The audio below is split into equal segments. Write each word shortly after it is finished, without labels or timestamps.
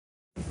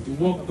the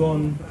work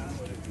done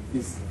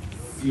is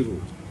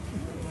 0.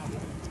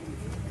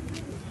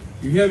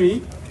 You hear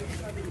me?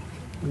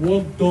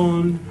 Work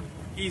done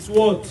is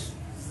what?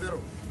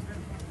 0.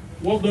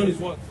 Work done is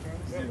what?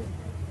 0.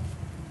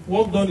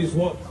 Work done is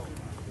what?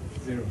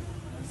 0.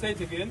 Say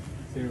it again.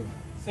 0.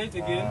 Say it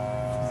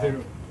again.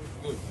 0.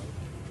 Good.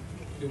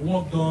 The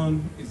work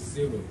done is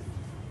 0.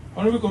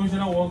 Honorable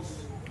Commissioner Works.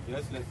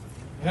 Yes, yes.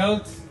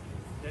 Health.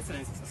 Yes, sir.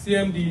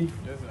 CMD.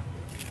 Yes, sir.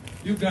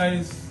 You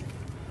guys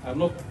are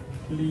not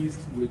pleased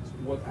with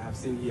what I have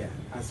seen here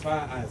as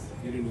far as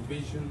the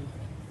renovation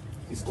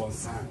is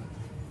concerned.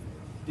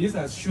 This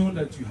has shown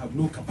that you have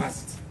no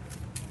capacity.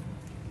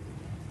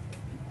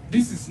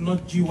 This is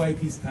not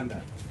GYP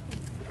standard.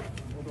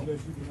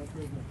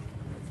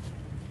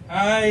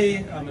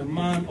 I am a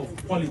man of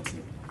quality.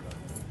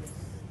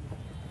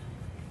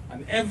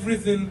 And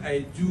everything I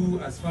do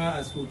as far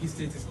as Kogi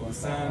State is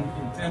concerned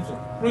in terms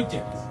of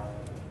projects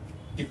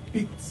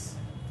depicts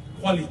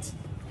quality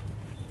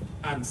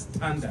and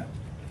standard.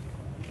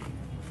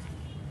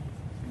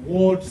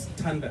 World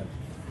standard.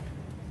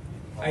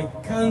 I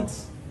can't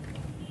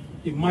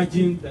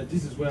imagine that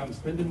this is where I'm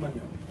spending money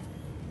on.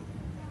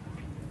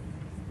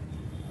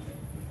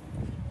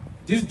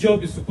 This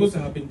job is supposed to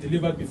have been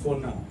delivered before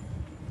now.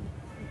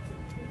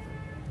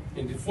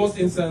 In the first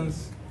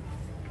instance,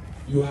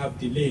 you have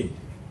delayed.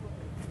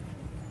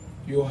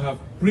 You have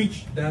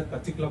breached that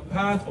particular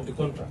part of the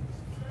contract.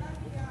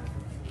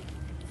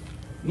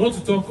 Not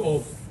to talk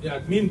of the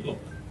admin block.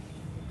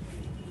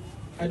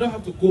 I don't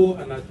have to go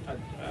and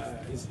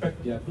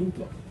inspect the admin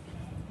block.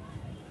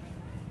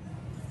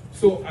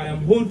 So I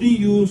am holding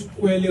you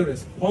squarely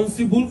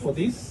responsible for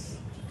this,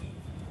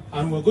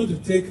 and we're going to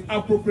take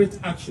appropriate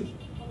action.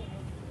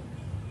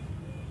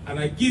 And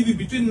I give you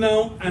between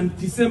now and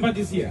December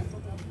this year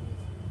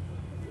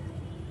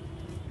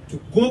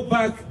to go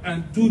back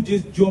and do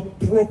this job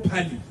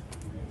properly.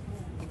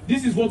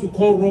 This is what we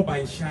call rub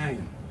and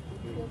shine.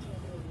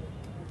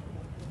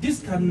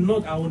 This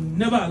cannot, I will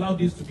never allow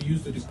this to be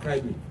used to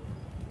describe me.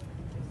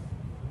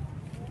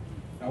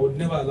 I would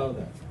never allow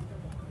that.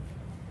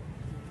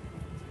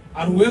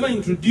 And whoever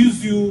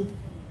introduced you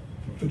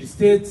to the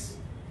state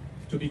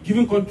to be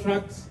given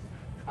contracts,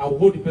 I will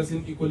hold the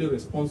person equally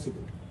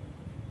responsible.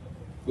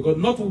 Because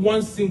not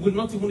one single,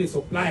 not even a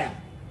supplier,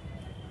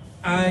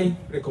 I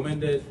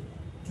recommended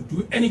to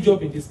do any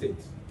job in this state.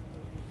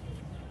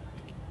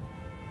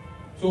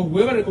 So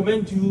whoever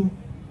recommends you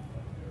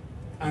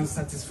and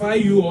satisfy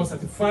you or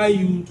certify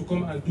you to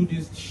come and do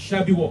this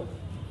shabby work,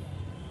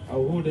 I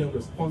will hold them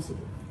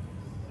responsible.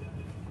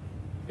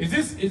 Is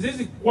this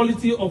the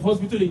quality of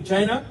hospital in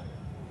China?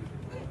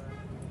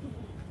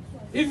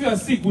 If you are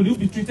sick, will you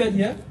be treated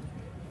here?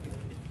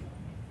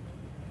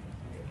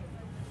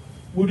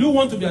 Would you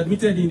want to be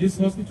admitted in this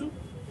hospital?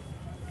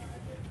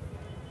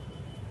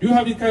 Do you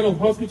have this kind of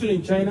hospital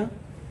in China?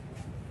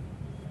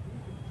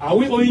 Are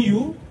we owing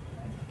you?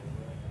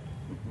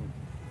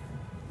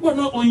 We're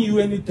not owing you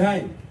any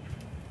dime.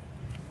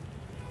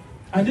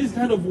 And this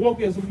kind of work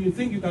you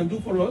think you can do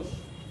for us?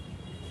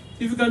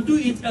 If you can do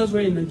it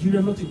elsewhere in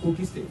Nigeria, not in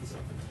Kogi State.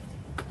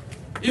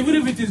 Even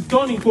if it is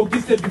done in Kogi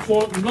State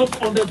before,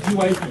 not under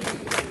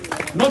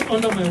GYP, not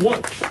under my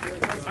watch,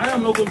 I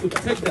am not going to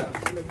take that.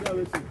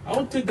 I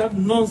won't take that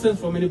nonsense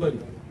from anybody.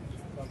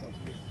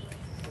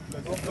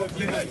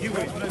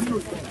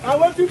 I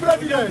want you,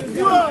 President.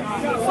 You are.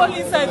 Fall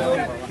inside.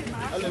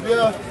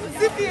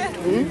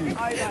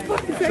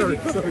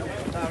 Sorry.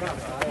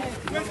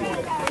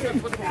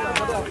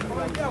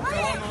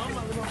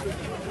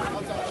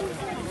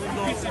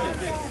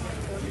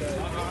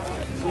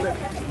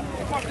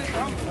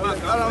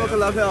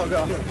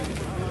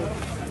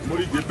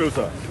 Mori, get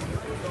closer.